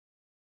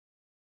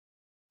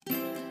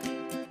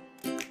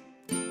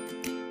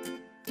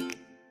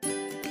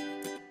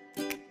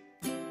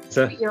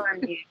Melissa. You're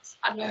on mute.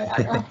 I know.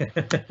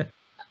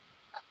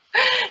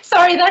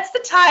 Sorry, that's the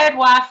tired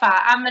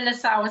Wi-Fi. I'm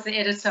Melissa. I was the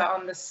editor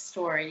on this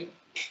story.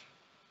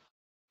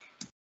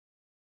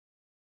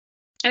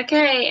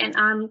 Okay, and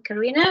I'm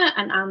Karina,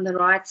 and I'm the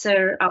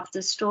writer of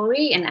the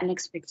story, An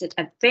Unexpected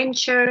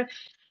Adventure,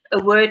 a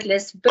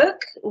wordless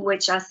book,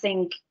 which I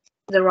think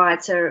the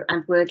writer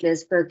and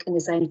wordless book in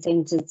the same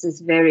sentence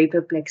is very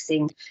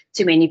perplexing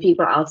to many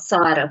people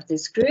outside of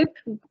this group,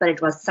 but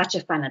it was such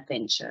a fun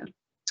adventure.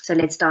 So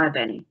let's dive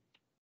in.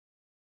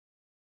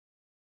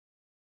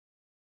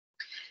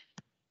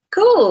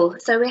 Cool,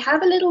 so we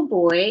have a little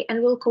boy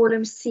and we'll call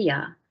him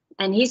Sia,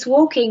 and he's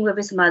walking with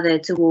his mother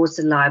towards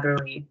the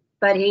library,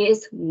 but he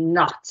is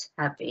not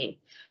happy.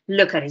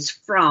 Look at his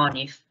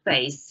frowny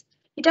face.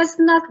 He does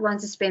not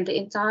want to spend the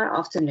entire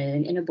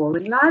afternoon in a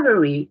boring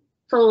library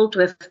filled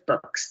with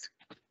books.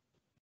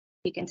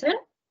 You can turn.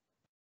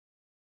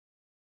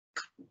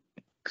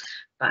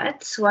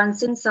 But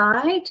once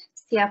inside,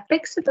 Sia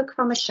picks a book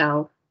from a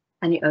shelf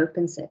and he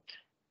opens it.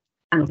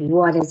 And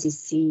what does he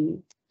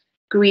see?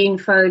 Green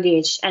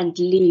foliage and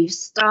leaves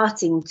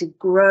starting to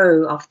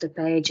grow off the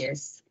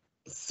pages.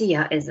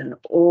 Sia is in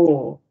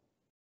awe.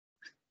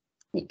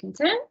 You can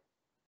turn.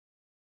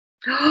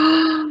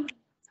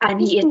 And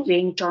he is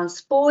being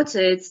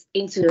transported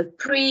into a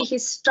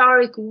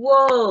prehistoric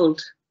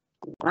world.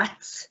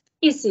 What?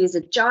 He sees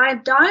a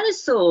giant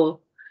dinosaur.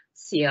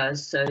 Sia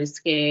is so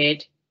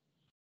scared.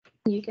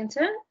 You can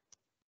turn.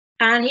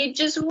 And he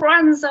just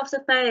runs off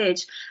the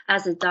page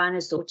as the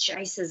dinosaur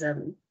chases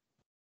him.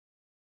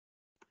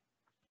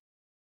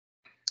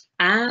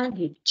 And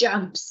he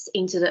jumps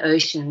into the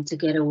ocean to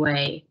get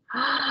away.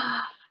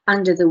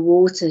 Under the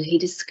water, he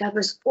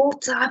discovers all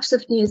types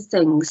of new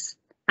things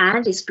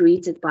and is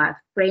greeted by a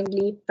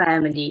friendly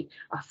family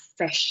of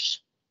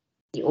fish.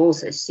 He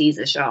also sees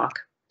a shark,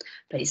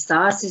 but he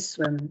starts to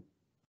swim.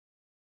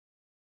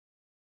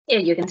 Here,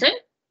 you can turn.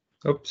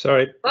 Oh,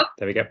 sorry. Oh.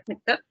 There we go.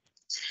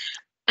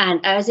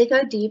 And as they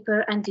go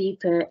deeper and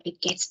deeper,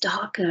 it gets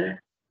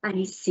darker, and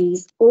he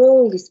sees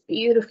all these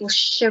beautiful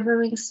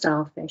shimmering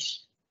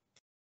starfish.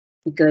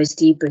 He goes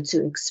deeper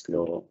to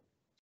explore.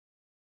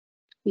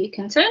 You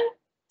can turn.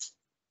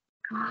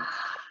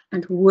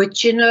 And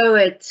would you know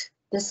it,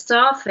 the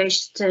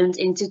starfish turned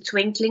into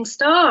twinkling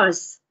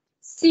stars.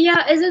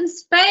 Sia is in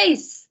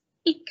space.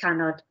 He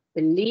cannot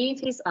believe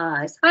his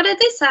eyes. How did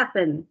this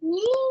happen?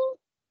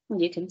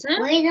 You can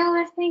turn. We know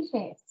what space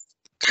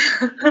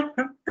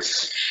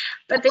is.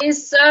 But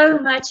there's so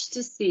much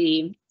to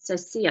see. So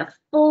Sia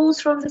falls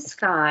from the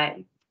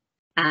sky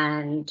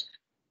and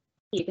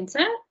you can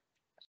turn.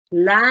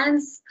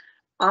 Lands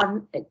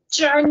on a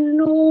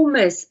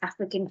ginormous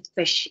African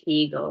fish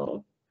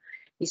eagle.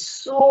 He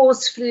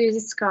soars through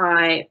the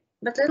sky,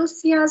 but little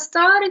Sia is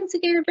starting to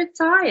get a bit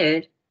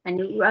tired and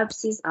he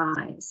rubs his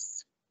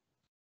eyes.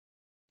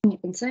 You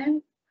can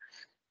turn.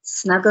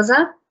 Snuggles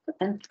up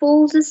and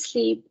falls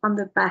asleep on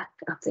the back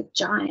of the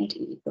giant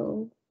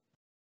eagle.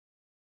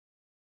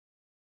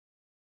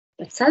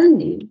 But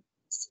suddenly,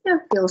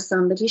 Sia feels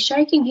somebody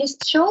shaking his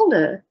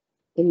shoulder.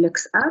 He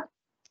looks up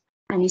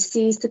and he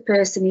sees the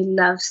person he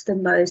loves the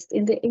most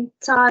in the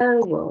entire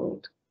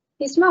world,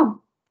 his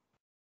mom.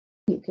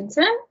 You can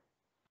turn.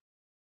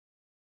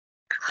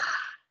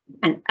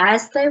 And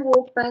as they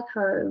walk back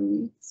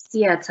home,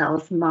 Sia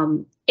tells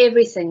Mom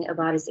everything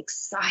about his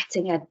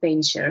exciting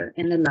adventure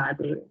in the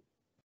library.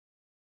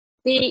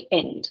 The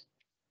end.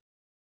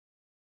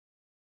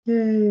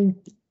 Yay.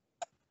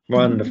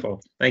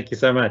 Wonderful. Thank you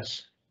so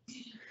much.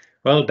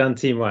 Well done,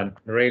 Team One.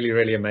 Really,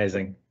 really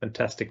amazing.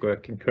 Fantastic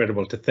work.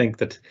 Incredible to think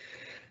that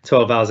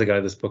 12 hours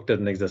ago this book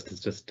didn't exist. It's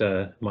just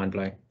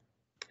mind-blowing.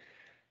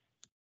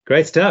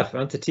 Great stuff.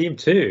 On to Team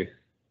Two.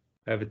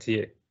 Over to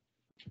you.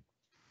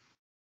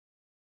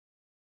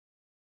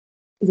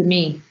 Is it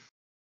me?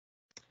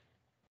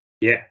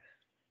 Yeah.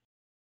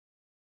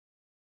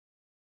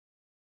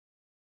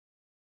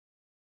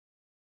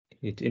 You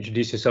need to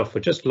introduce yourself for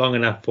just long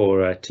enough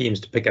for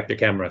Teams to pick up your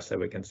camera so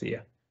we can see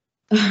you.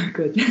 Oh,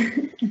 good.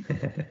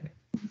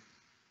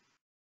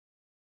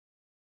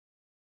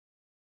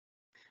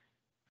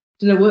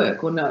 Did it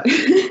work or no?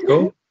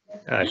 Cool.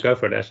 Go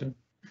for it, Ashlyn.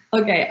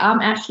 Okay, I'm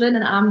Ashlyn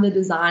and I'm the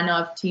designer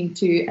of Team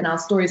 2 and our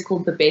story is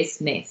called The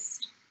Best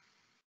Nest.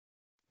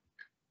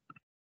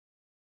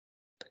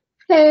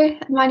 Hello,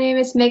 my name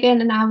is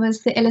Megan and I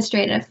was the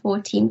illustrator for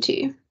Team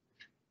 2.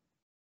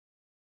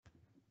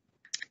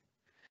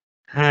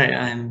 Hi,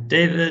 I'm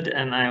David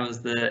and I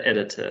was the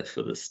editor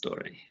for this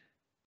story.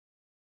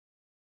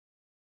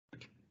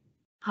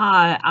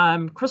 Hi,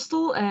 I'm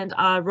Crystal and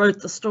I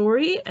wrote the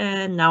story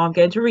and now I'm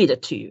going to read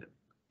it to you.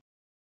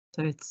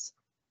 So it's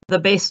The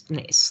Best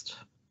Nest.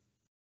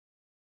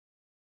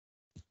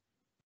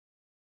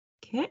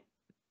 Okay.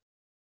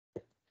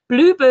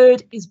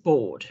 Bluebird is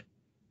bored.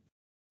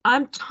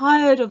 I'm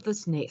tired of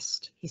this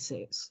nest, he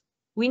says.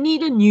 We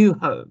need a new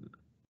home.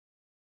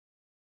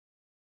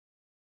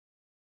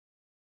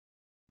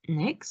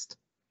 Next.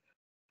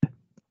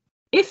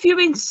 If you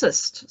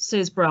insist,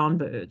 says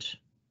Brownbird.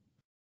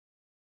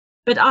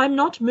 But I'm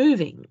not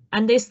moving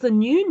unless the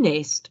new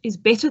nest is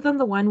better than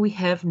the one we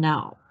have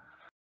now.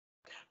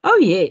 Oh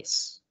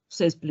yes,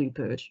 says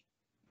Bluebird.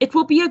 It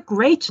will be a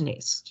great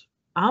nest.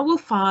 I will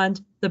find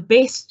the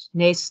best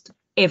nest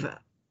ever.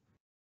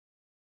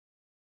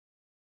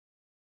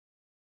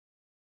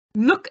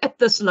 Look at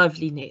this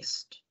lovely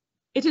nest.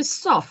 It is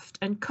soft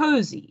and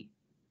cozy,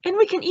 and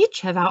we can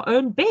each have our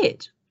own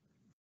bed.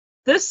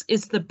 This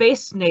is the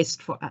best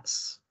nest for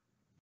us.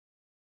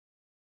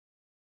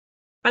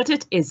 But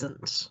it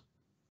isn't.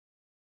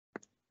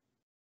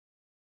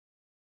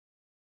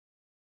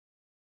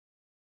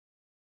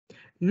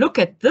 Look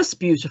at this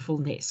beautiful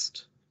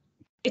nest.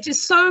 It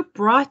is so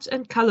bright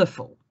and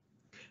colourful.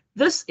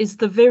 This is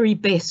the very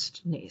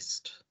best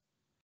nest.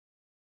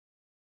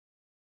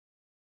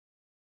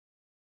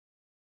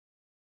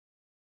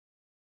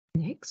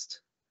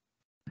 Next.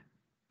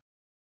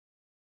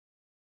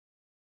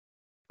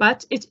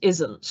 But it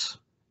isn't.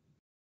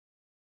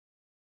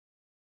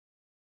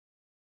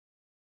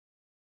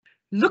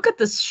 Look at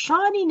this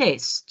shiny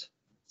nest.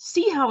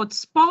 See how it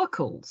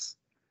sparkles.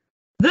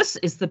 This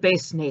is the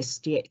best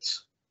nest yet.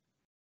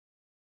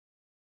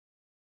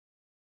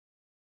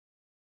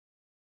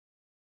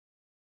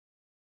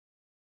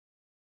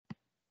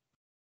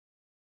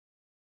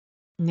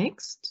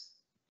 Next.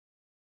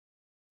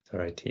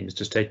 Sorry, team's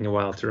just taking a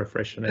while to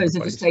refresh on Oh, is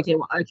it just taking a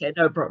while? Okay,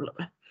 no problem.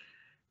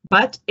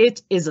 But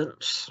it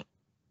isn't.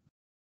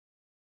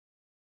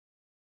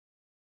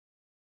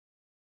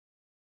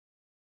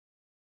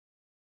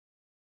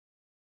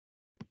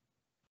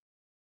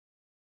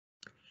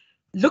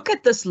 Look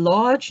at this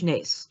large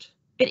nest.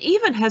 It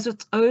even has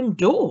its own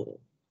door.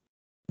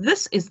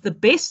 This is the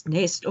best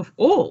nest of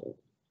all.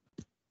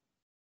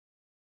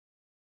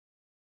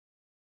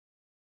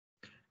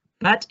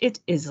 But it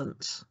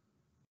isn't.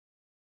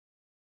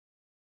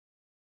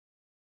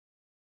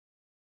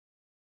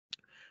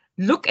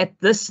 Look at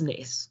this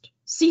nest.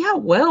 See how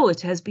well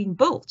it has been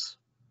built.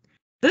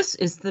 This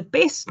is the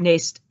best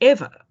nest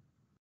ever.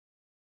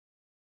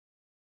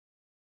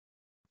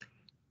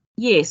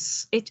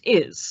 Yes, it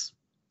is,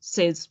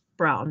 says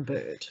Brown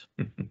Bird.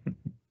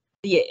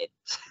 Yeah.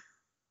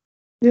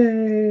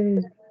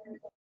 Yay!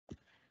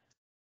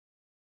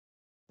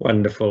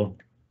 Wonderful.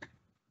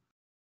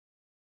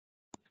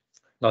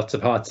 Lots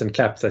of hearts and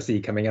claps I see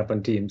coming up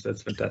on Teams.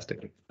 That's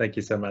fantastic. Thank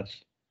you so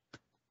much.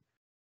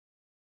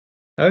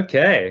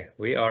 Okay,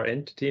 we are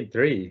into team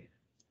 3.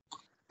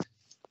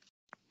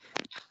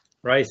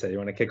 Raisa, you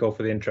want to kick off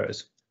with the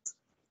intros?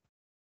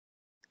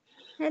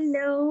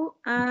 Hello,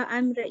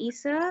 I'm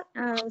Raisa.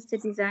 I was the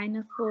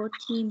designer for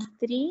Team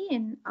 3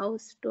 and our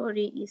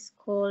story is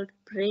called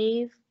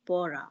Brave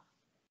Bora.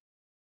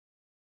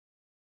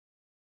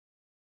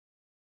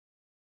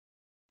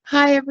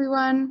 Hi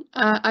everyone,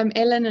 I'm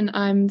Ellen and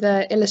I'm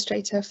the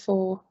illustrator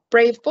for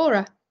Brave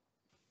Bora.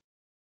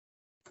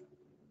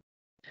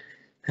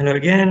 Hello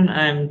again,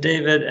 I'm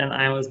David and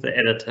I was the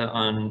editor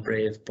on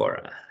Brave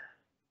Bora.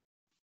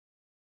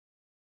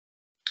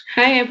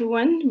 Hi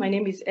everyone, my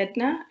name is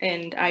Edna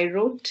and I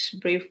wrote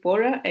Brave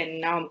Bora and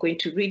now I'm going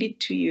to read it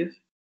to you.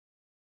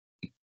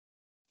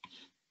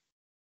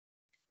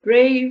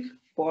 Brave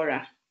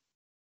Bora.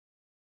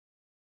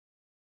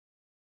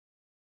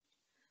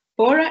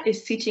 Bora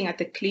is sitting at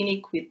the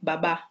clinic with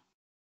Baba.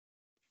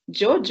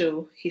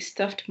 Jojo, his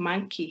stuffed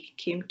monkey,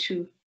 came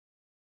too.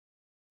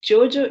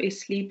 Jojo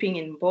is sleeping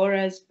in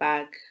Bora's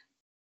bag.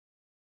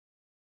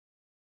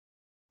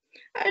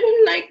 I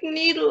don't like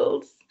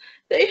needles,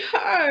 they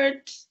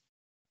hurt,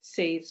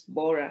 says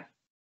Bora.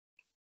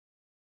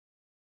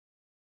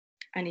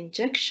 An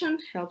injection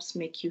helps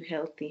make you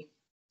healthy.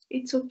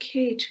 It's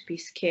okay to be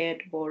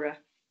scared, Bora.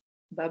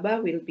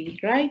 Baba will be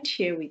right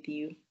here with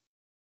you.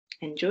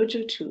 And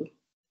Jojo too.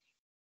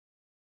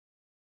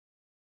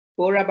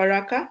 Bora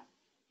Baraka?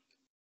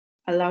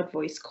 A loud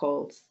voice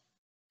calls.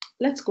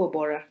 Let's go,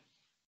 Bora,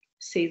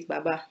 says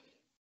Baba.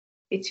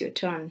 It's your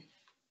turn.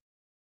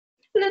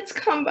 Let's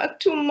come back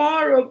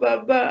tomorrow,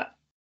 Baba,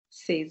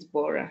 says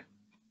Bora.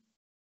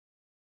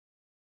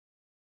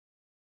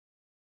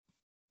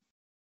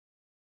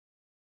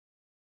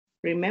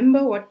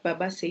 Remember what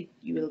Baba said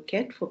you will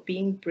get for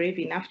being brave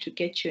enough to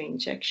get your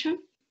injection?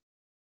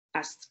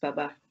 Asks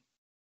Baba.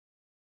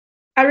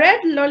 A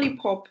red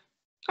lollipop.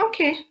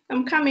 Okay,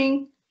 I'm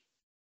coming,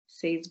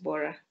 says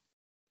Bora.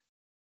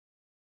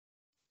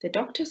 The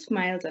doctor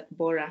smiles at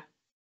Bora.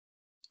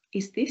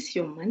 Is this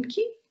your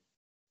monkey?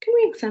 Can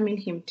we examine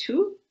him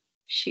too?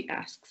 She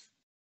asks.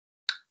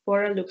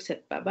 Bora looks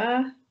at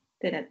Baba,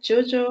 then at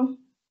Jojo,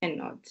 and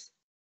nods.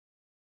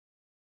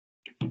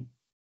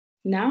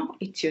 Now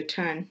it's your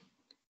turn,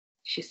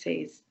 she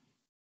says.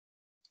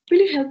 Will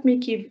you help me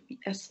give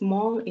a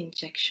small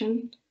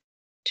injection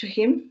to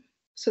him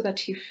so that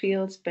he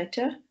feels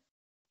better?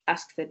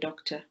 Asks the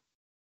doctor.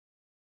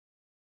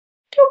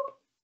 Toop,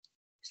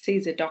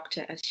 says the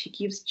doctor as she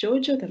gives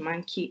Jojo the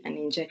monkey an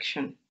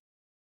injection.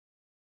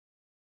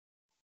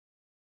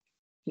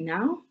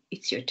 Now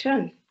it's your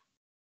turn.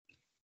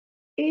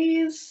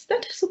 Is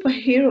that a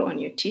superhero on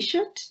your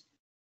t-shirt?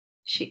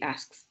 She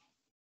asks.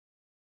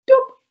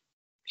 Doop,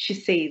 she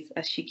says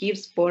as she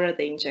gives Bora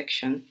the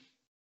injection.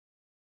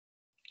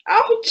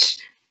 Ouch!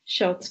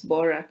 Shouts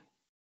Bora.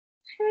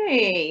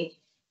 Hey,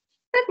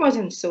 that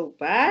wasn't so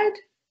bad.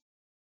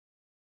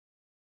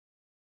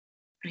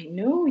 I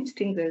know it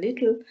stings a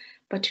little,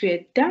 but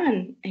we're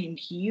done, and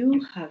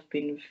you have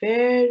been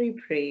very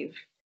brave,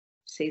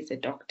 says the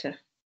doctor.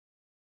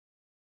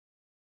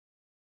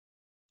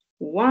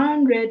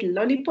 One red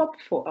lollipop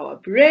for our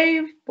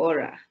brave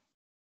Bora.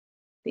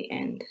 The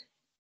end.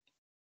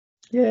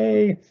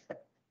 Yay.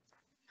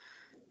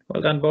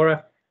 Well done,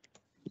 Bora.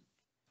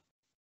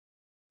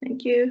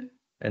 Thank you.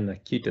 And the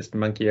cutest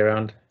monkey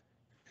around.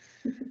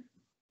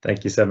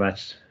 Thank you so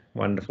much.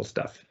 Wonderful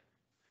stuff.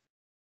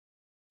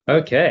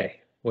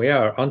 Okay, we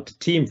are on to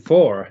team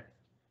 4.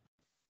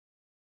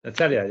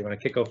 Natalia, you want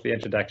to kick off the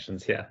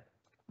introductions here?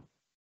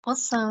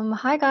 Awesome.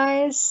 Hi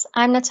guys,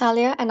 I'm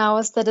Natalia and I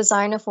was the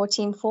designer for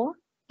Team 4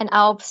 and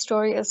our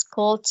story is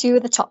called To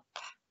the Top.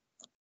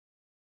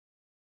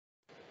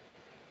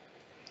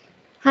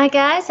 Hi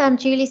guys, I'm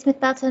Julie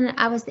Smith-Belton and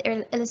I was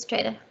the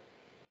illustrator.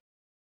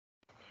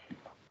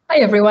 Hi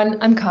everyone,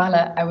 I'm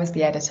Carla. I was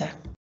the editor.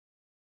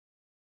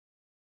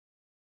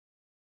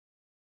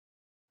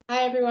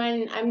 Hi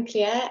everyone, I'm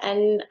Claire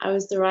and I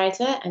was the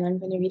writer and I'm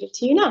going to read it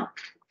to you now.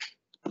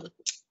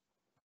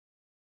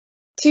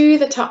 To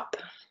the top.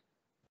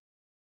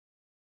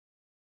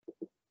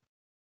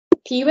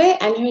 Piwe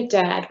and her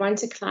dad want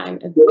to climb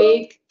a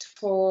big,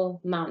 tall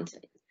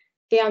mountain.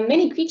 There are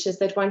many creatures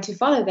that want to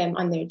follow them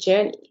on their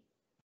journey.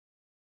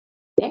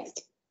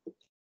 Next.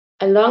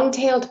 A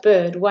long-tailed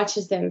bird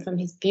watches them from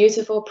his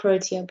beautiful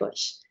protea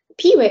bush.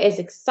 Piwe is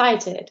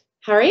excited.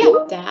 Hurry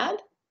up, Dad.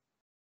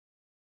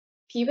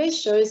 Piwe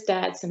shows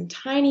Dad some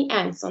tiny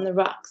ants on the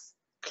rocks,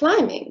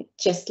 climbing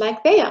just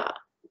like they are.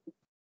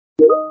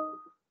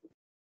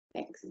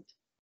 Next.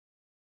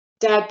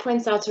 Dad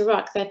points out a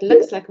rock that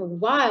looks like a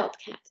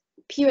wildcat.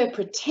 Piwe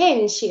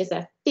pretends she is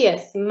a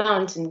fierce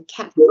mountain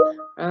cat.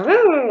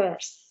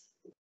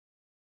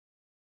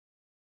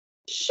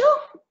 Sure.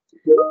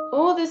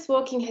 All this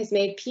walking has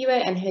made Piwe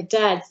and her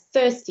dad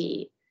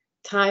thirsty.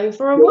 Time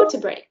for a water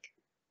break.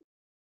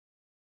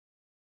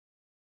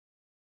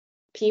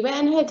 Piwe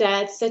and her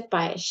dad sit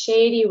by a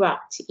shady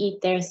rock to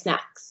eat their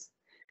snacks.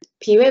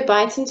 Piwe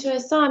bites into a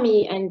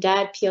sami and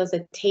Dad peels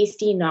a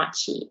tasty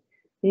nachi.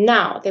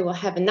 Now they will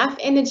have enough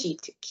energy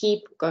to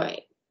keep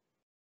going.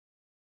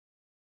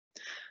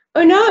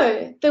 Oh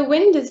no, the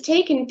wind has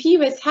taken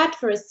Piwe's hat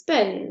for a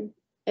spin.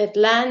 It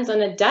lands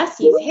on a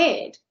Dussie's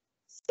head.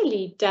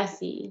 Silly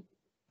Dussie.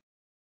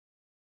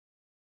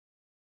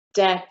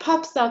 Dad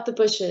pops out the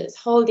bushes,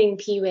 holding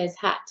Piwe's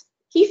hat.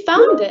 He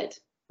found it.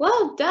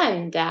 Well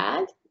done,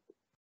 Dad.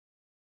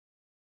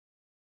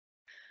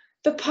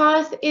 The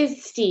path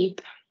is steep.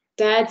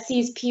 Dad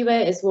sees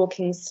Piwe is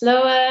walking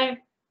slower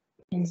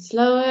and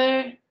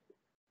slower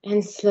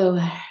and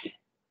slower.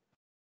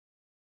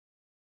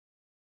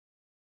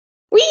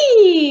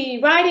 Whee!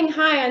 Riding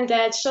high on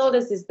Dad's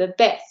shoulders is the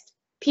best.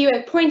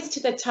 Piwe points to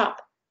the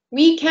top.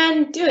 We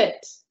can do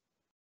it.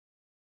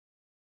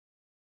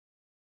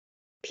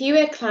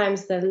 Piwe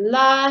climbs the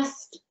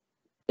last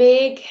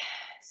big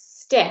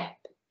step.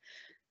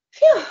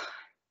 Phew.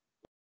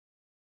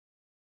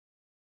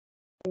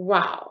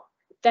 Wow,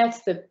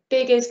 that's the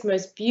biggest,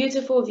 most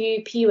beautiful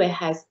view Piwe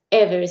has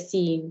ever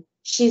seen.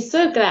 She's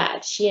so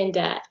glad she and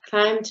Dad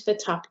climbed to the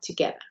top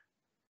together.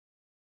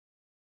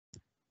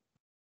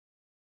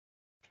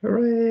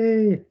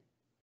 Hooray!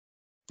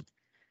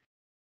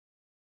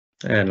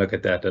 And look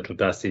at that little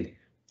Dusty.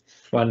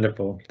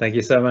 Wonderful. Thank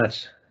you so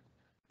much.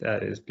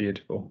 That is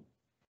beautiful.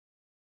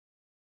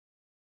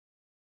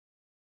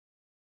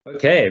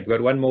 Okay, we've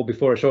got one more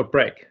before a short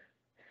break.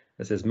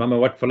 This is Mama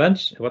What for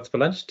Lunch? What's for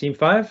lunch? Team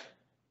 5.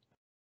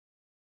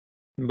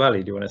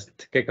 Mbali, do you want us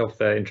to kick off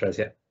the intros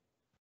here?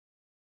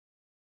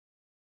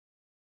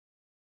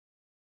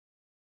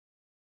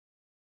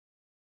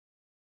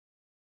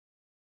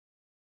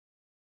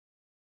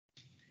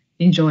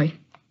 Enjoy.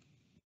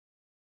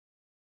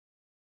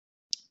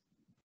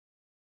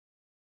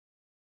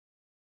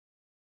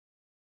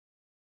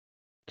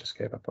 Just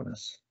gave up on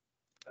us.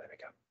 There we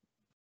go.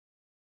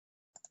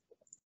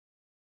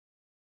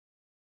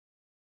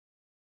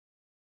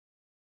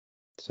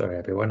 Sorry,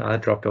 everyone. I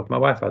dropped off my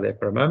Wi-Fi there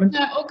for a moment.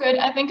 No, all good.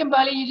 I think,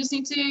 Mbali, you just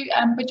need to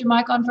put your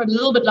mic on for a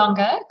little bit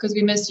longer because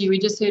we missed you. We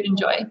just heard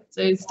enjoy.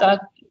 So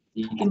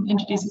you can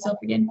introduce yourself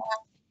again.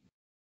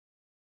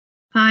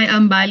 Hi,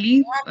 I'm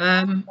Bali.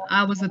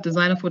 I was the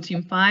designer for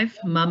Team 5.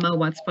 Mama,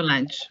 what's for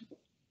lunch?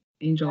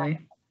 Enjoy.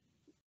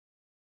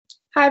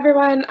 Hi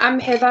everyone, I'm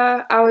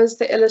Heather. I was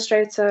the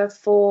illustrator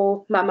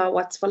for Mama,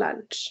 What's for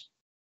Lunch?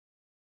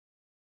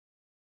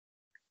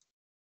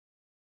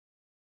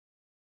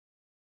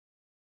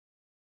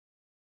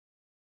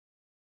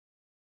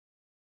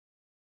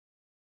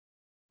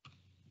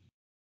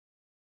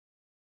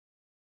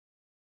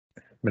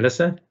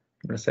 Melissa,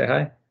 you want to say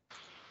hi?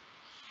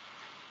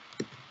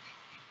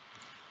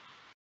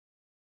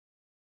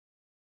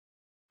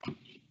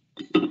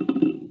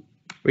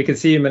 We can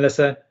see you,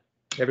 Melissa.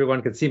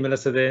 Everyone can see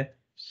Melissa there.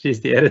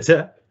 She's the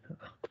editor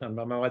on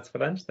Mama What's for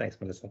Lunch. Thanks,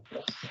 Melissa.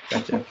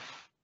 Gotcha.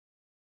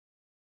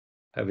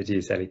 Over to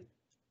you, Sally.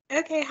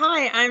 Okay,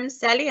 hi, I'm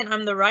Sally and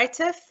I'm the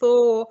writer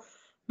for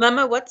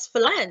Mama What's for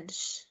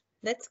Lunch.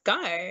 Let's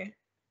go.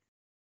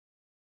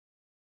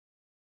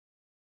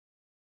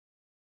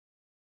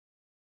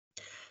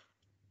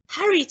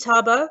 Hurry,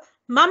 Tabo,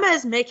 Mama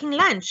is making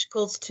lunch,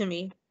 calls to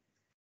me.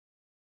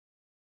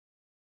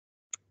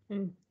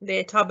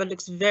 There, Tabo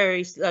looks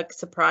very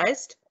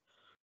surprised.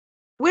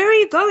 Where are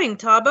you going,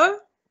 Tabo?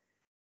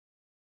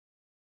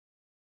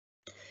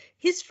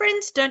 His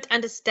friends don't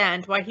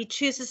understand why he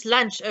chooses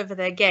lunch over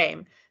their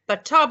game,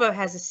 but Tabo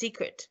has a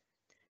secret.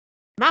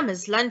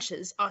 Mama's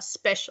lunches are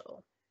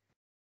special.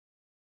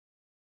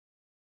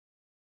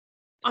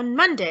 On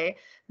Monday,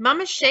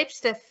 Mama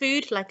shapes their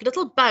food like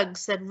little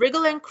bugs that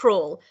wriggle and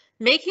crawl,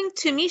 making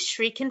Tumi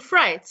shriek in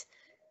fright.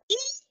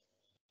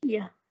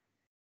 Yeah.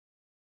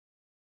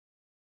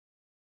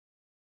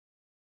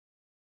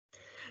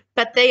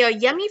 But they are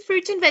yummy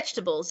fruit and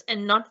vegetables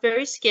and not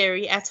very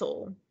scary at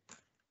all.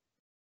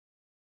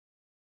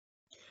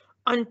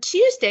 On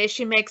Tuesday,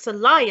 she makes a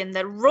lion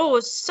that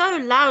roars so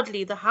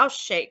loudly the house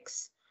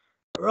shakes.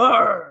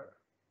 Roar!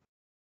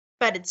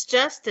 But it's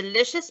just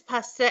delicious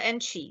pasta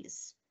and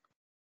cheese.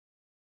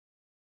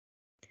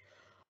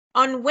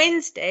 On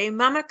Wednesday,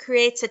 Mama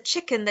creates a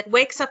chicken that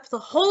wakes up the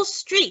whole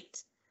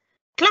street.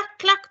 Cluck,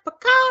 cluck,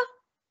 baka!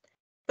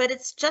 But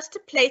it's just a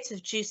plate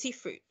of juicy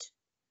fruit.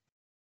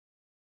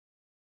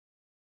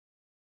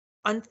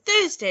 On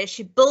Thursday,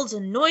 she builds a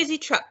noisy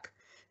truck.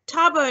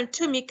 Tabo and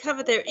Tumi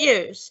cover their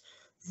ears.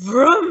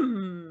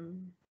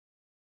 Vroom!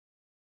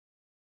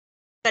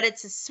 But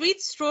it's a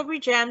sweet strawberry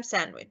jam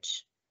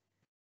sandwich.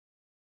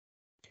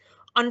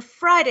 On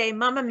Friday,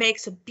 Mama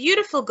makes a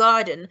beautiful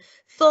garden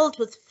filled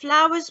with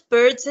flowers,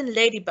 birds, and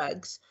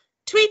ladybugs.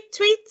 Tweet,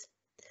 tweet!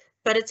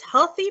 But it's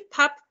healthy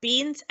pup,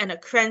 beans, and a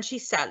crunchy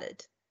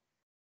salad.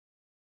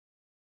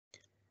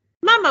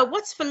 Mama,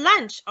 what's for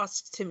lunch?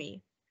 Asks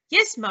Tumi.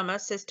 Yes, Mama,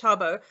 says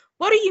Tabo.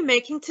 What are you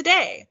making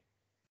today?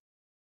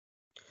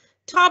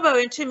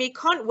 Tabo and Tumi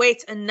can't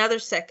wait another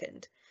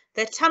second.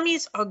 Their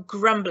tummies are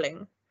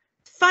grumbling.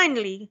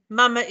 Finally,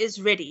 Mama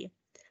is ready.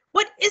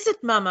 What is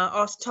it, Mama?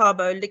 Asked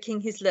Tabo, licking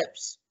his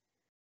lips.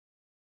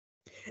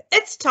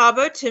 It's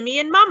Tabo, Tumi,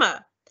 and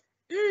Mama.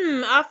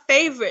 Our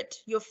favorite,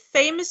 your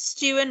famous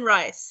stew and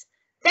rice.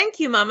 Thank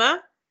you,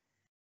 Mama.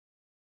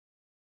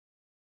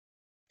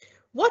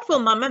 What will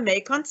Mama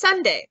make on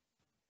Sunday?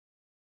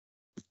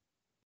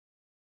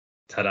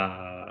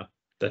 Ta-da!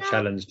 The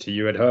challenge to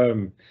you at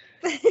home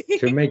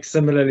to make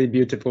similarly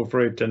beautiful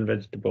fruit and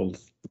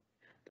vegetables.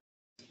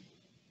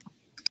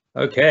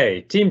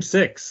 Okay, Team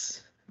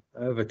 6,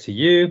 over to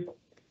you.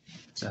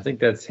 I think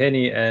that's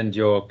Henny and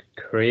your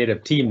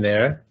creative team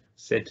there,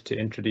 set to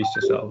introduce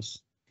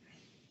yourselves.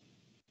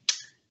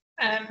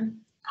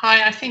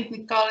 Hi, I think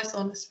Nicole is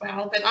on as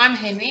well, but I'm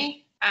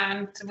Henny,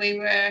 and we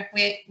were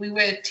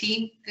a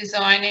team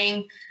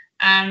designing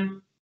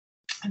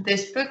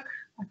this book.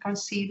 I can't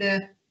see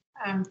the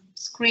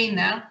screen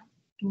now.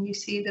 Can you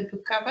see the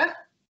book cover?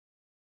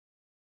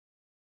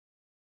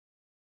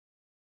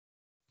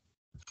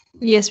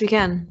 Yes, we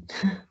can.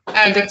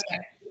 Oh, okay.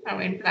 I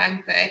went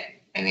blank there.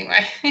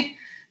 Anyway,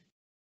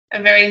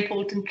 a very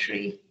important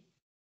tree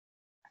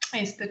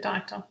is the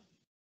title.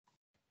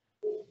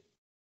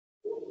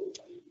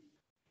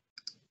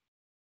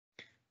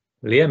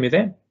 Liam, you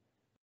there?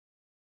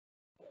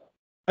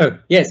 Oh,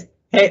 yes.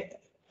 Hey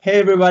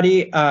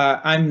everybody.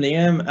 I'm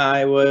Liam.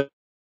 I was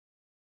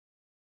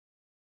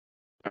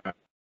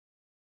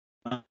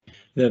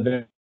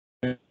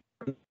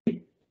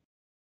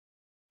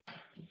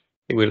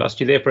We lost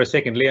you there for a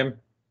second, Liam.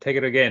 Take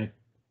it again.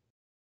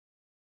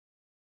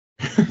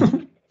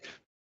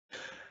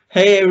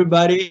 Hey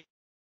everybody.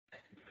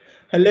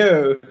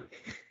 Hello.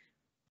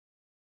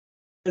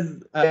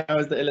 I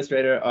was the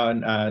illustrator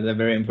on The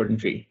Very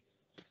Important Tree.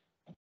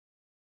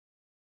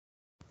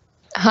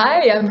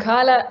 Hi, I'm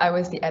Carla. I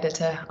was the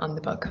editor on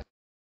the book.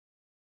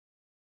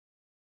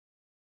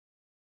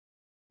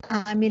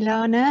 I'm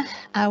Ilana.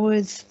 I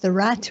was the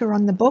writer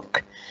on the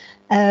book.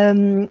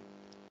 And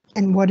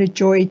what a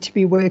joy to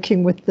be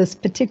working with this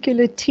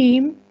particular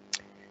team.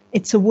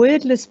 It's a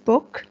wordless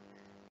book,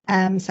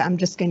 so I'm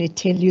just going to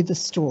tell you the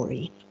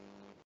story.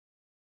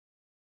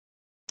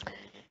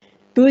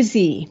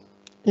 Boozy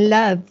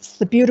loves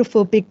the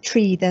beautiful big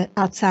tree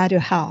outside her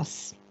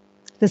house.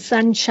 The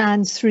sun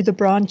shines through the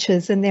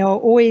branches and there are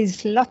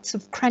always lots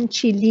of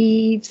crunchy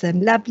leaves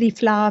and lovely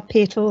flower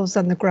petals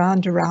on the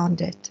ground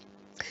around it.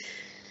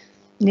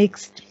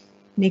 Next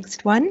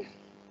one.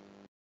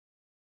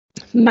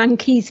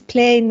 Monkeys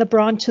play in the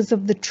branches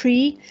of the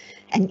tree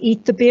and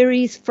eat the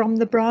berries from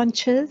the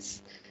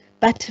branches.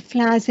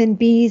 Butterflies and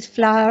bees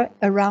fly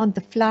around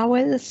the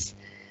flowers.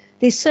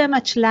 There's so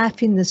much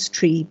life in this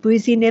tree.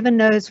 Boozy never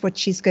knows what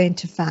she's going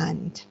to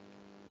find.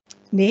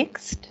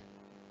 Next.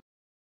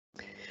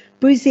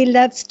 Boozy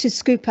loves to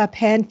scoop up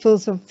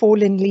handfuls of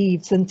fallen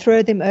leaves and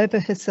throw them over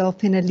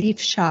herself in a leaf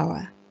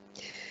shower.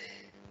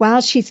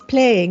 While she's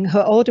playing,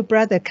 her older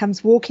brother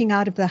comes walking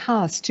out of the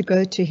house to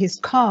go to his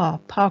car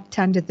parked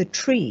under the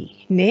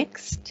tree.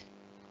 Next.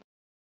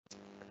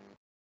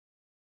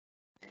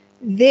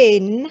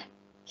 Then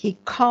he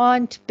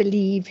can't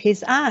believe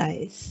his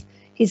eyes.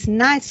 His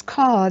nice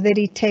car that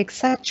he takes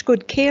such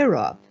good care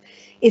of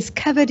is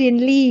covered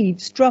in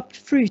leaves, dropped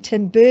fruit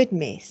and bird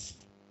mess.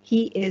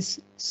 He is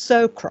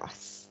so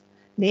cross.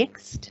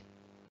 Next.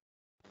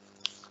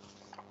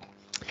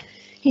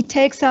 He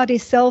takes out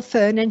his cell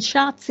phone and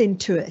shouts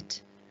into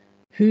it.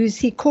 Who's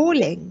he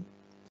calling?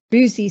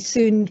 Boozy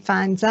soon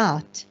finds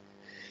out.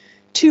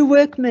 Two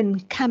workmen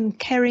come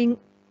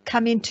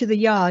into the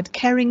yard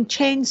carrying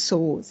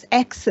chainsaws,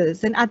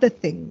 axes and other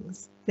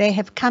things. They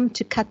have come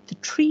to cut the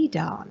tree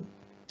down.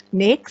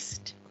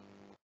 Next.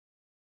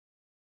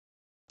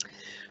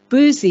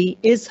 Boozy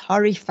is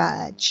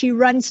horrified. She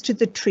runs to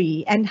the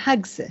tree and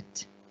hugs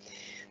it.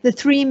 The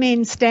three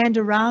men stand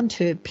around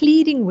her,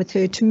 pleading with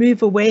her to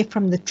move away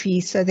from the tree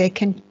so they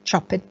can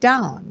chop it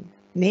down.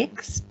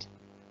 Next.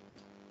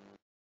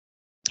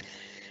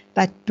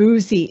 But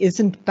Boozy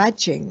isn't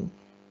budging.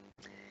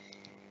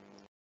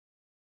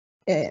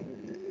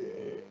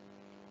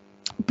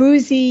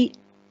 Boozy,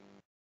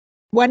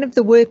 one of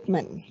the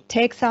workmen,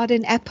 takes out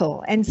an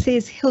apple and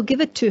says he'll give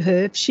it to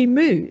her if she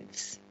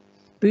moves.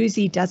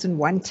 Boozy doesn't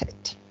want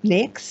it.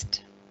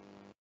 Next.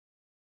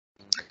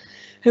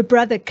 Her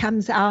brother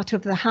comes out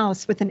of the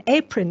house with an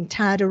apron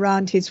tied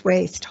around his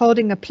waist,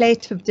 holding a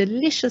plate of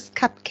delicious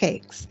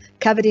cupcakes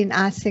covered in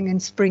icing and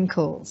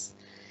sprinkles.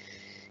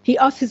 He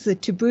offers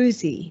it to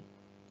Boozy,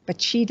 but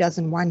she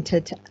doesn't want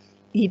it,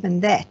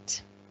 even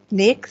that.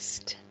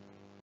 Next.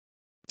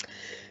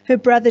 Her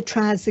brother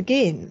tries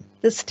again.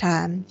 This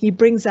time he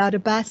brings out a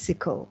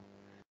bicycle.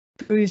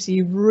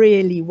 Boozy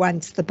really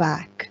wants the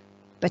bike,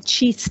 but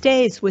she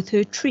stays with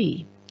her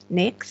tree.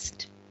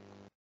 Next.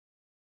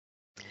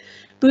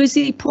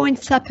 Boozy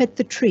points up at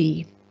the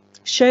tree,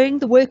 showing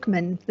the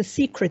workmen the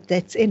secret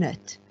that's in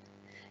it.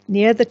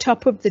 Near the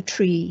top of the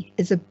tree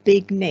is a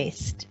big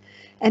nest,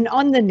 and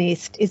on the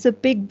nest is a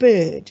big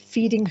bird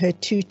feeding her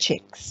two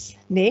chicks.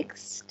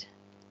 Next.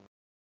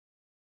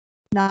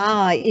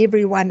 Now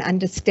everyone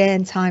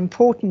understands how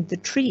important the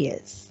tree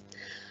is.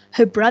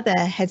 Her brother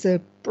has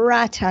a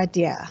bright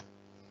idea.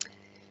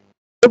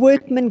 The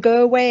workmen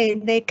go away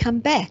and they come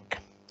back,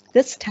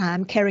 this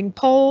time carrying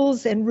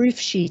poles and roof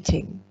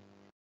sheeting.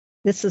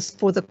 This is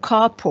for the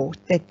carport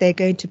that they're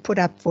going to put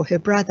up for her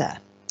brother.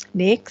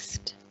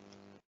 Next.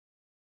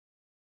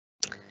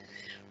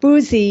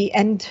 Boozy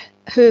and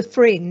her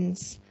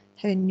friends,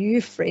 her new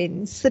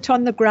friends, sit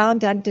on the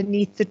ground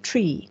underneath the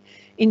tree,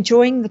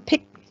 enjoying the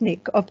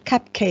picnic of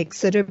cupcakes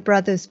that her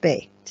brother's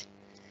baked.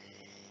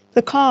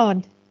 The car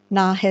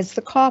now has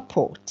the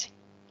carport,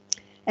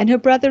 and her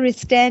brother is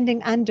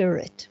standing under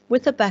it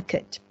with a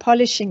bucket,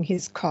 polishing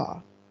his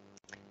car.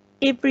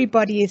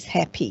 Everybody is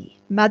happy.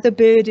 Mother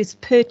Bird is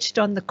perched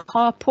on the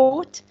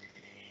carport,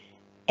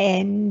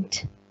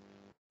 and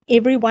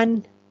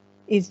everyone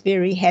is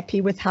very happy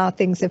with how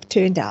things have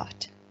turned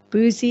out.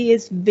 Boozy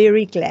is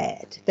very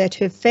glad that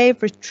her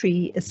favorite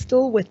tree is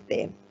still with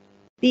them.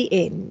 The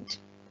end.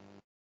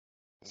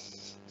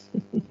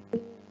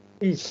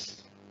 I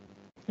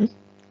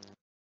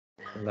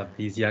love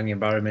these young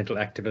environmental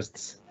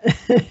activists.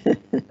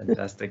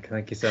 Fantastic.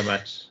 Thank you so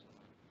much.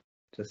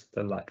 Just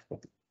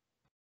delightful.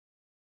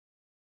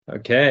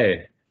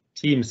 Okay,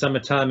 Team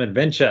Summertime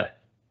Adventure.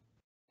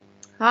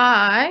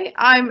 Hi,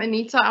 I'm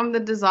Anita. I'm the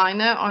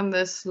designer on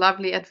this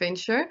lovely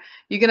adventure.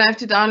 You're going to have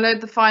to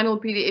download the final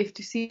PDF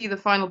to see the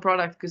final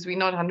product because we're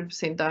not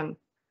 100% done.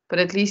 But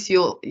at least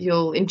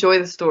you'll enjoy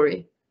the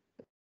story.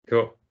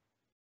 Cool.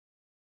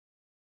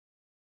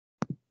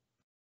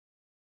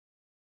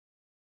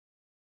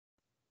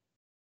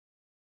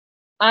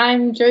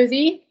 I'm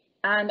Josie,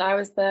 and I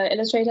was the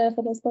illustrator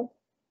for this book.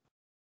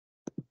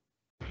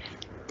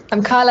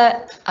 I'm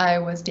Carla. I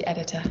was the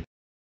editor.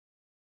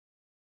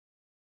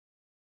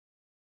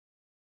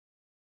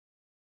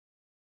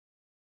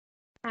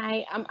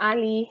 Hi, I'm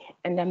Ali,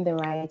 and I'm the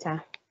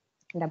writer,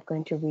 and I'm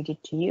going to read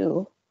it to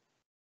you.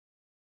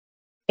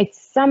 It's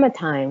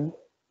summertime,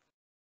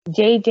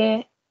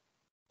 JJ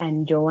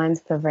and Joanne's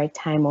favorite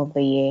time of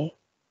the year.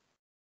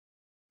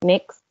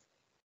 Next.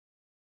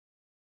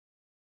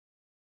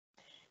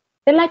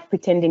 They like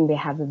pretending they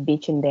have a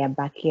beach in their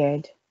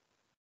backyard.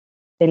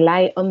 They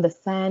lie on the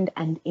sand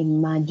and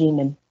imagine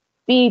a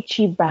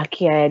beachy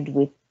backyard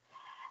with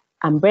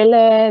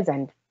umbrellas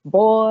and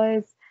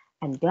boards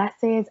and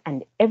glasses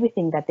and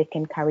everything that they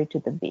can carry to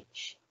the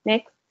beach.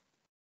 Next.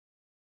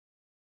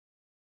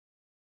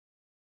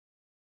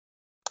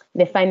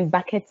 They find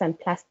buckets and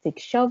plastic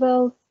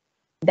shovels.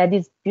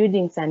 Daddy's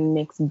buildings and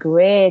makes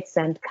great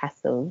sand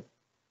castles.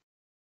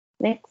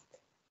 Next.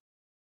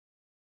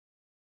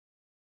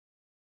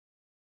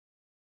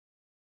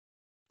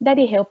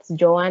 Daddy helps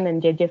Joanne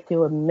and JJ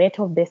fill a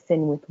metal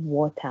basin with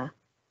water.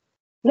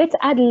 Let's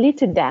add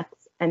little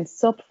ducks and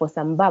soap for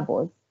some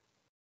bubbles.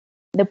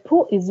 The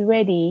pool is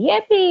ready.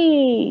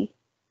 Yippee!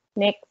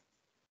 Next.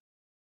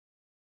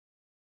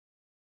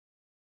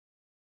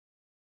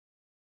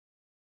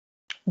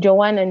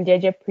 Joanne and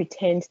JJ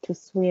pretend to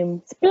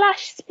swim.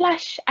 Splash,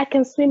 splash, I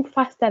can swim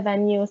faster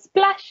than you.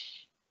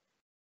 Splash.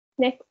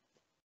 Next.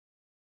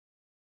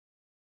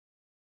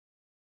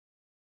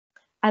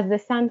 As the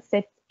sun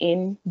sets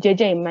in,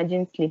 JJ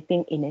imagines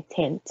sleeping in a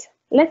tent.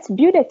 Let's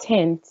build a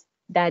tent,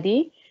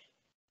 Daddy,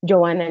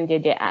 Joanne and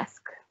JJ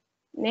ask.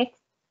 Next.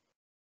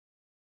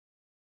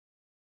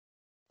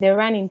 They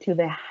run into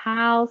the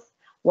house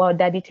while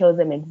Daddy tells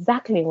them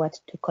exactly what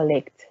to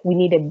collect. We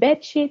need a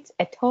bed sheet,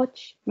 a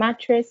torch,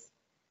 mattress,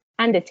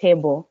 and a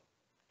table.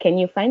 Can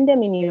you find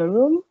them in your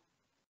room?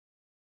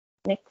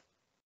 Next.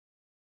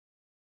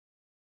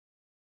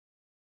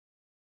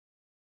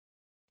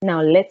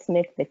 Now let's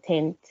make the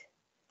tent.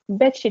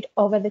 Bed sheet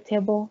over the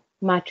table,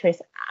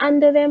 mattress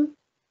under them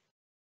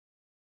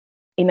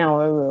in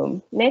our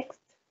room. Next.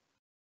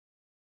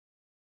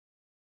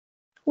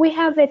 We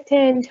have a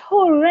tent,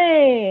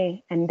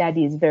 hooray! And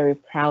Daddy is very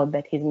proud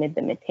that he's made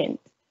them a tent.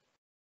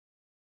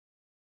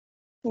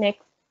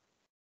 Next.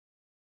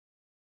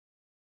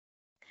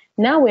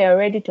 Now we are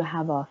ready to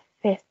have our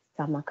first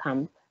summer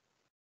camp.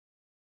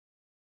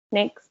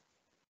 Next.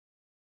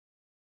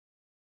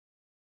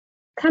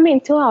 Come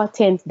into our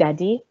tent,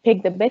 Daddy.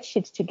 Peg the bed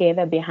sheets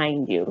together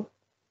behind you.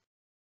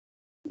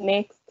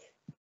 Next.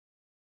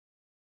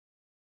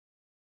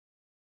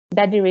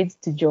 Daddy reads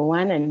to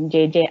Joanne and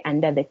JJ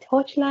under the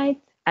torchlight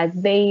as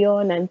they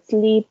yawn and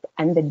sleep,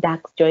 and the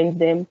ducks join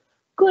them.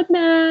 Good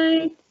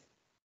night.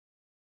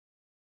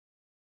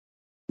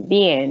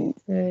 The end.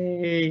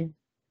 Hey.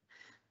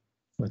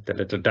 With the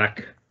little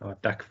duck, our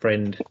duck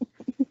friend.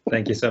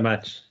 Thank you so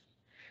much.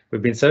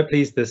 We've been so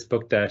pleased this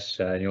book dash,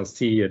 and you'll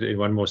see it in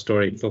one more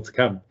story still to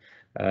come,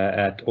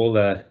 at all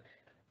the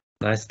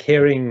nice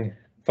caring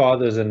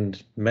fathers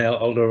and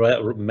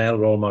older male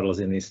role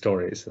models in these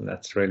stories, and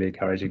that's really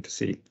encouraging to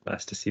see.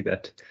 Nice to see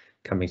that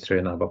coming through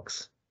in our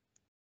books.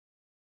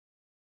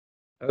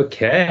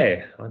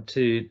 Okay, on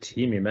to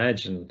Team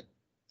Imagine.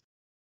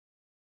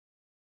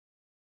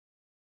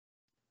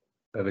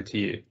 Over to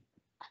you.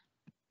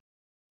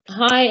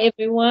 Hi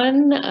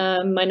everyone,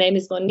 my name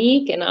is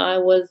Monique and I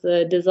was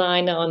the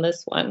designer on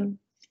this one.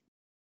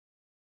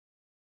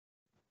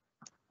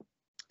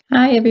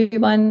 Hi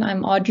everyone,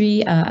 I'm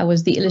Audrey. I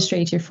was the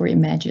illustrator for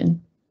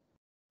Imagine.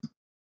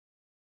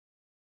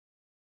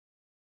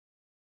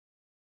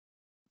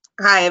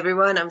 Hi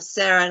everyone, I'm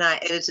Sarah and I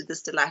edited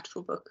this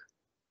delightful book.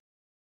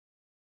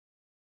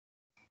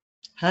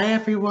 Hi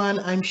everyone,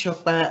 I'm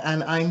Shokba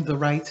and I'm the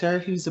writer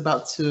who's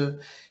about to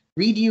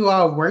read you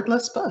our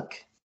wordless book.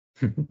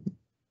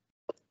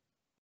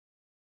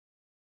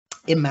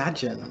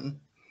 Imagine.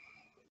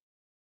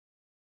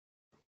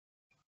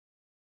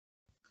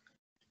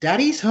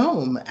 Daddy's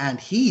home and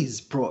he's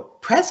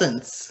brought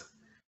presents.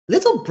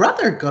 Little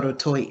brother got a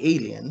toy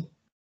alien.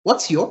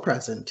 What's your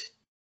present?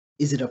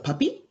 Is it a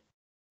puppy?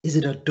 Is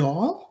it a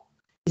doll?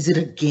 Is it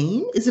a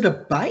game? Is it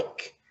a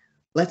bike?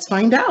 Let's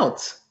find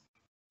out.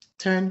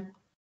 Turn.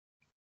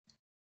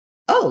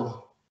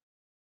 Oh,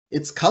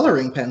 it's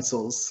coloring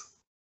pencils.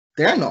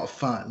 They're not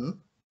fun.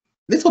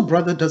 Little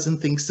brother doesn't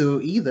think so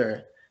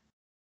either.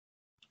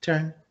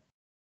 Turn.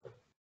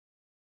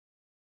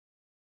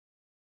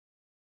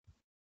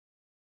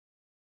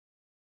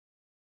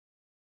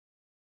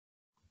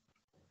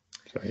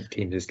 Sorry,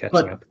 team is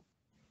catching up.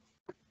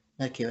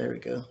 Okay, there we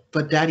go.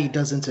 But Daddy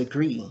doesn't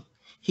agree.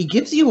 He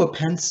gives you a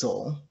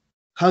pencil,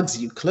 hugs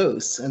you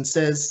close, and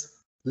says,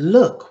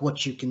 "Look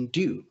what you can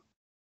do."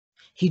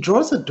 He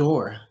draws a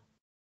door,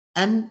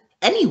 an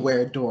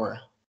anywhere door.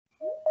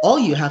 All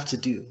you have to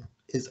do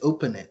is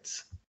open it.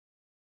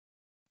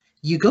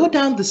 You go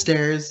down the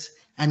stairs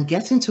and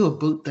get into a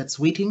boat that's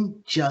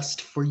waiting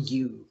just for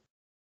you.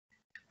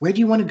 Where do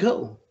you want to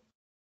go?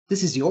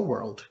 This is your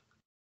world.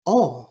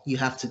 All you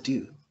have to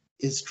do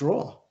is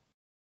draw.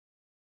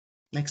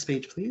 Next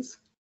page, please.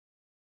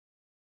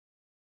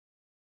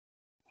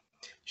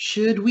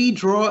 Should we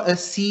draw a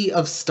sea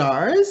of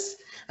stars?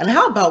 And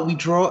how about we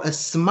draw a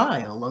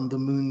smile on the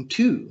moon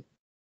too?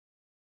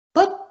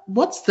 But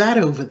what's that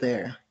over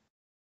there?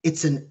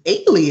 It's an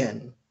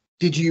alien.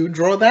 Did you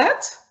draw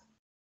that?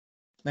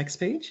 Next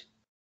page.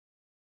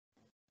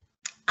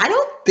 I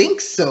don't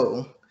think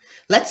so.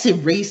 Let's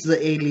erase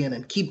the alien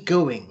and keep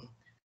going.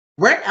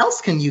 Where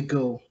else can you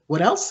go?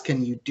 What else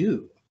can you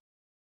do?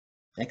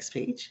 Next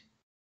page.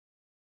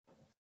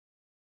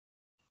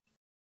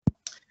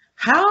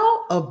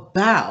 How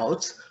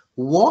about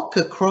walk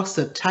across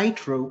a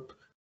tightrope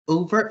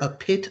over a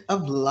pit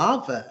of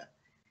lava?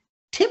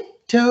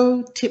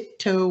 Tiptoe,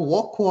 tiptoe,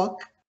 walk,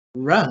 walk,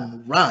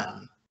 run,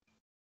 run.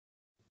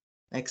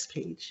 Next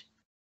page.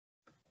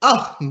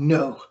 Oh,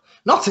 no,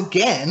 not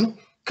again.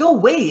 Go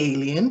away,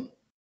 alien.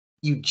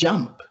 You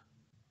jump.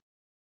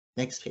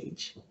 Next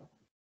page.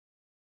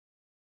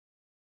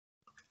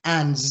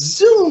 And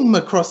zoom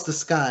across the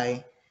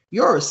sky.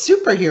 You're a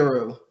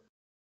superhero.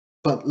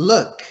 But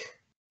look,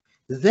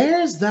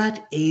 there's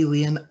that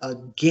alien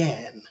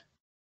again.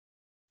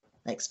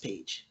 Next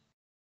page.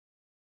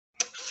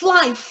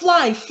 Fly,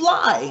 fly,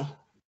 fly.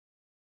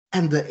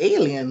 And the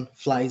alien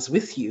flies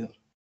with you.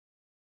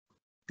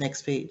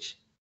 Next page.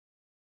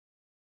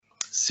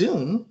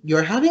 Soon,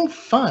 you're having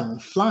fun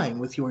flying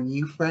with your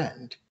new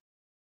friend.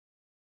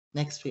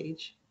 Next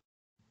page.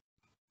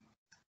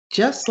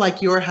 Just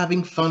like you're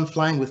having fun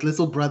flying with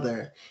little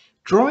brother,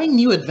 drawing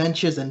new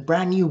adventures and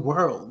brand new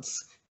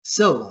worlds.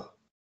 So,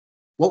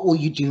 what will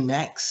you do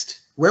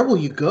next? Where will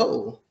you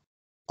go?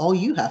 All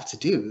you have to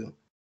do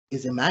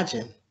is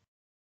imagine.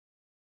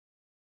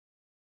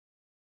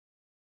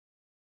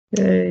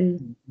 Yay.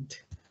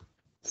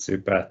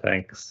 Super,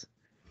 thanks.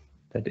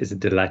 That is a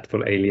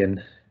delightful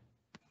alien.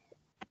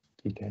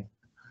 Okay.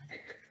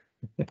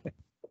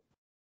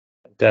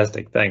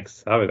 Fantastic,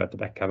 thanks. Oh, we got the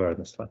back cover on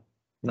this one.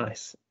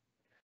 Nice.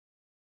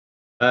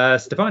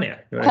 Stefania,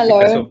 you want to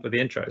kick us Hello. off with the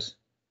intros?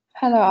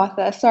 Hello,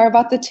 Arthur. Sorry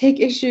about the tech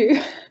issue.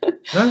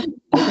 No?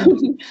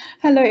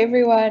 Hello,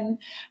 everyone.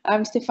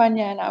 I'm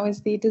Stefania, and I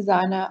was the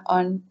designer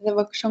on the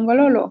book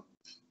Shongololo.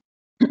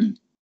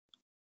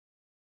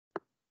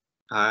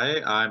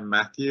 Hi, I'm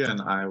Matthew,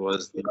 and I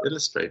was the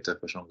illustrator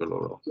for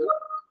Shongololo.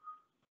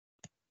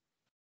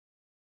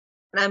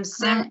 And I'm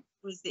Sarah,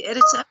 who was the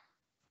editor.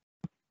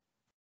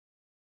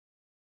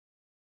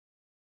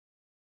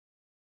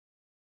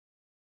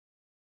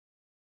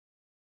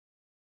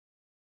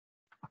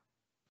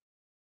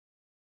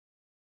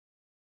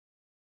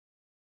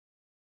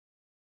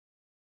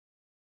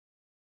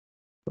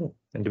 Cool.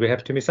 And do we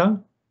have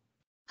Tumi-san?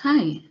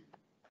 Hi,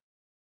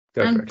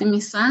 Go for I'm it.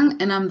 Tumi-san,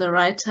 and I'm the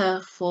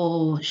writer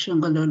for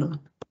Shongololo.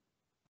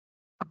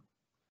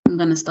 I'm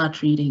going to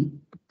start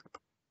reading.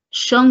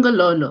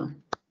 Shongololo.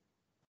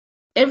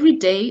 Every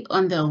day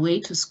on their way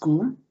to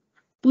school,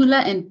 Bula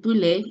and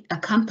Bule,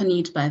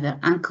 accompanied by their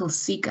uncle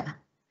Sika,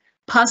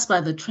 pass by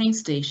the train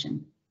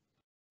station.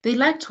 They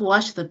like to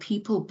watch the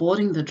people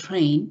boarding the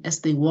train as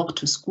they walk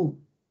to school.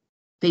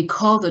 They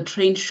call the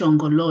train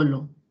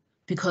Shongololo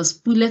because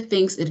Bule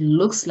thinks it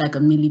looks like a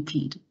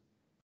millipede.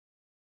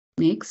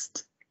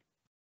 Next.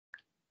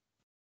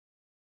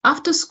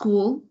 After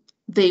school,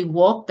 they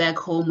walk back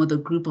home with a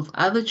group of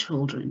other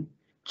children,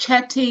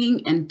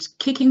 chatting and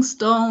kicking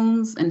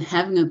stones and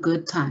having a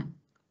good time.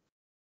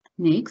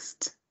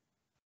 Next.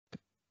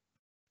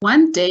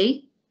 One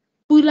day,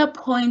 Bula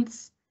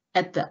points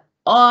at the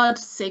odd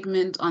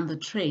segment on the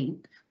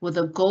train with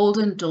a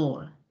golden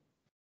door.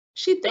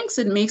 She thinks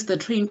it makes the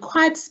train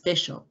quite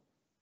special.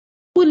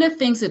 Bula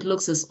thinks it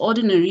looks as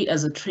ordinary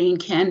as a train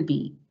can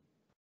be.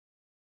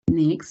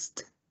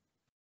 Next.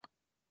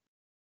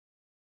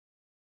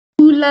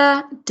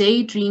 Bula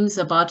daydreams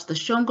about the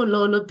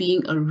Shongololo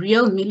being a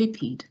real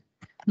millipede,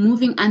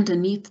 moving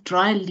underneath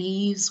dry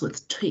leaves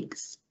with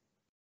twigs.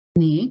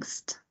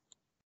 Next.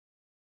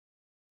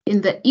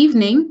 In the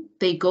evening,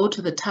 they go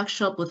to the tuck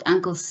shop with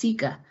Uncle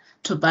Sika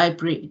to buy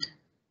bread.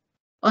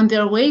 On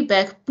their way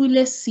back,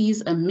 Bule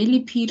sees a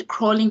millipede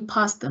crawling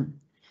past them,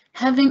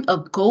 having a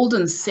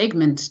golden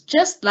segment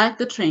just like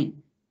the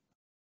train.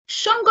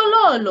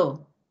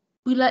 Shongololo!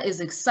 Bula is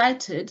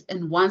excited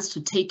and wants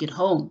to take it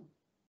home.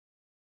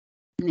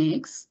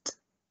 Next.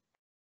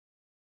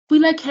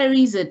 Bula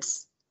carries it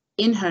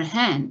in her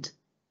hand.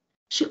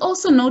 She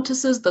also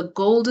notices the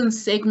golden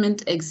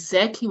segment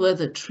exactly where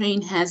the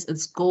train has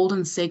its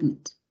golden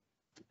segment.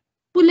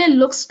 Bule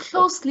looks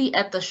closely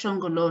at the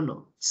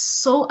Shongololo,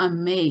 so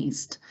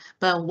amazed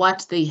by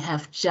what they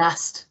have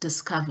just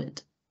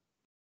discovered.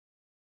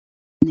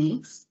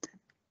 Next.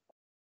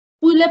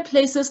 Bule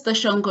places the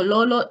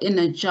Shongololo in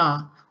a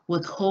jar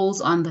with holes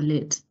on the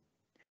lid.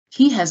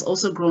 He has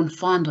also grown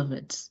fond of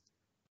it.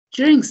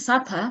 During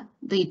supper,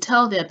 they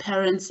tell their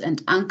parents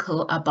and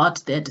uncle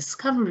about their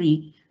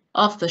discovery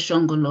of the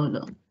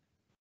Shongololo.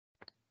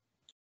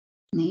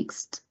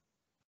 Next.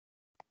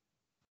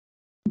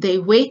 They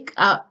wake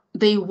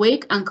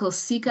Uncle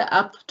Sika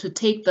up to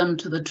take them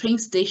to the train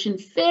station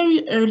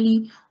very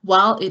early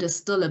while it is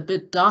still a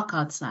bit dark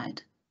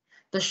outside.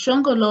 The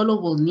Shongololo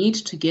will need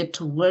to get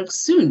to work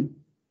soon.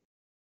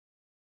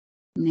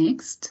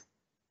 Next.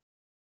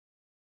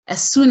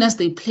 As soon as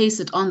they place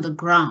it on the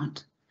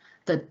ground,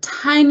 the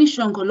tiny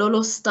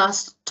Shongololo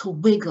starts to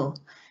wiggle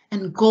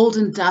and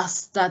golden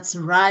dust starts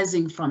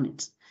rising from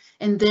it.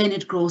 And then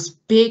it grows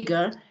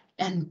bigger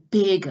and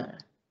bigger.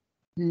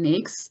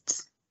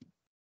 Next.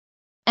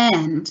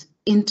 And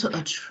into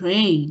a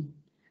train,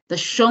 the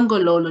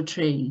Shongololo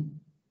train.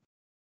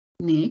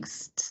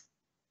 Next.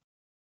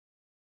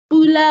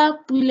 Bula,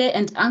 Bule,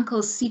 and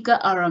Uncle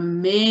Sika are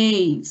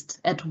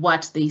amazed at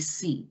what they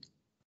see.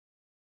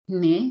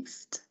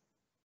 Next.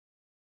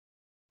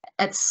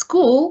 At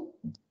school,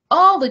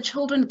 all the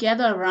children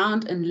gather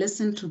around and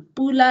listen to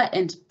Bula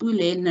and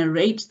Bule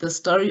narrate the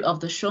story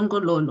of the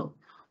Shongololo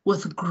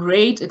with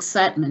great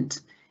excitement.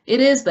 It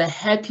is the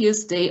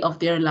happiest day of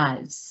their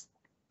lives.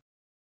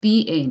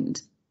 The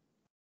end.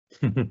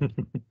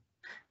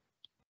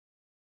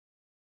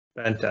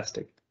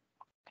 Fantastic.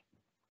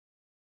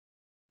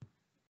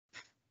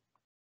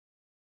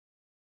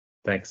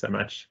 Thanks so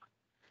much.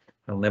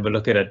 I'll never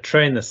look at a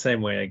train the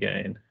same way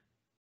again.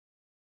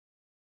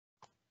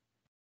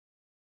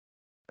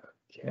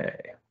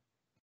 Okay.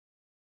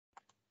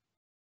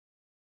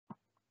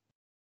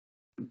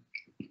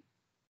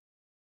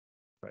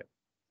 Right.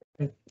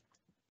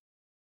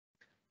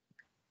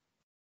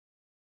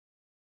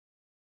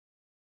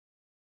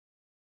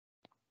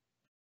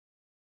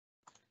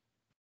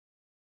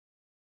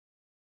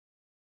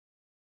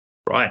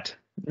 Right,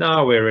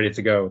 now we're ready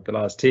to go with the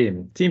last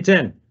team. Team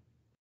 10.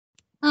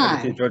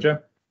 Over to you, Hi,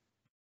 Georgia.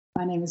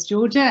 my name is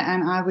Georgia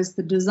and I was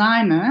the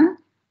designer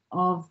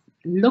of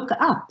Look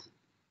Up.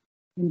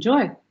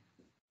 Enjoy.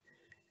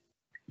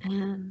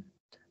 All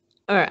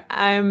right,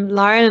 I'm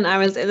Lauren and I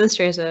was the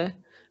illustrator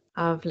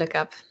of Look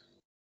Up.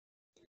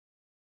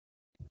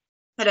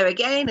 Hello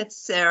again, it's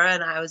Sarah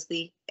and I was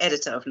the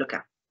editor of Look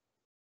Up.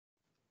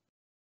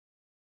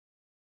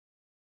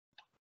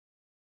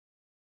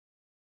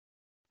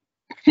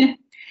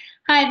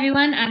 Hi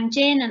everyone, I'm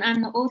Jen and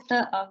I'm the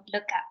author of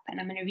Look Up and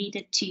I'm going to read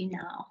it to you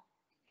now.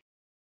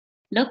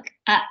 Look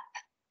up.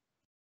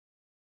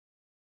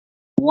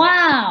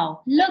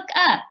 Wow, look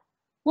up.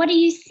 What do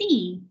you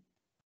see?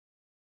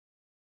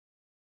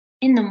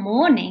 In the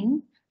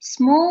morning,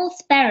 small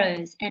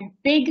sparrows and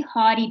big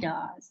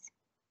hardy-daws.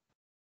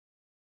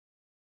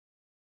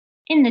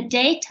 In the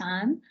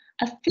daytime,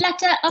 a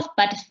flutter of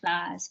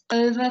butterflies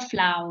over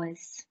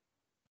flowers.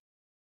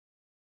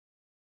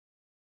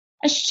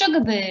 A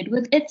sugarbird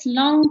with its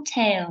long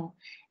tail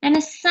and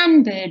a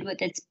sunbird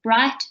with its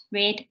bright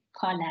red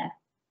collar.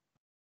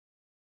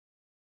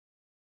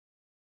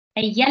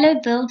 A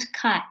yellow-billed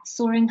kite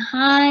soaring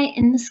high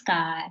in the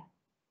sky.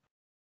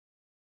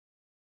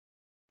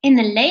 In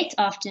the late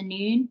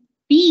afternoon,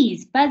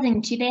 bees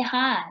buzzing to their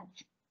hive.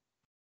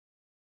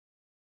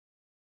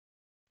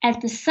 As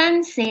the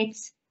sun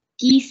sets,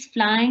 geese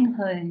flying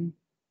home.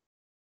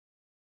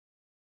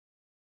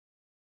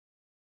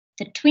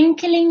 The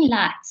twinkling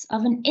lights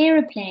of an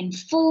aeroplane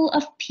full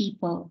of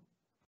people.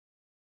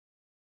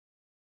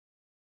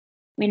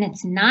 When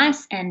it's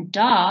nice and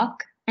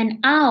dark,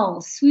 an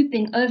owl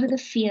swooping over the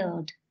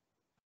field.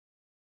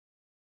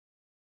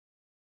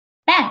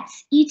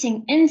 Bats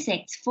eating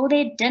insects for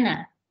their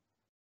dinner.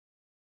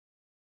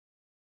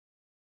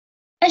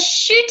 A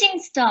shooting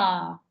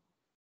star.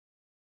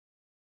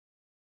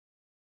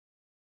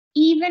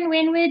 Even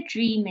when we're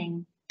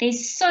dreaming,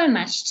 there's so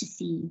much to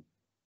see.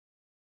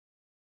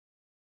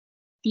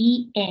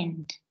 The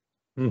end.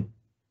 Like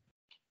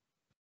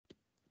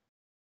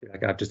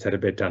I've just had a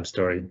bedtime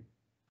story.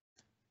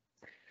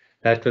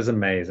 That was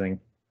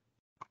amazing.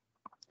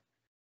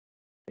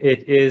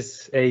 It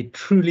is a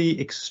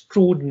truly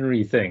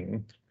extraordinary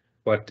thing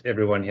what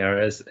everyone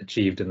here has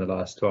achieved in the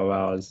last 12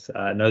 hours.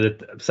 I know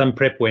that some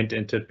prep went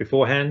into it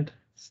beforehand.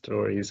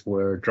 Stories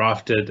were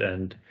drafted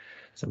and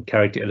some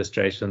character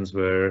illustrations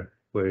were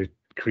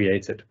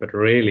created, but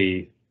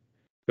really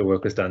the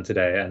work was done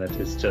today and it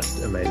is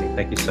just amazing.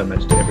 Thank you so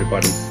much to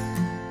everybody.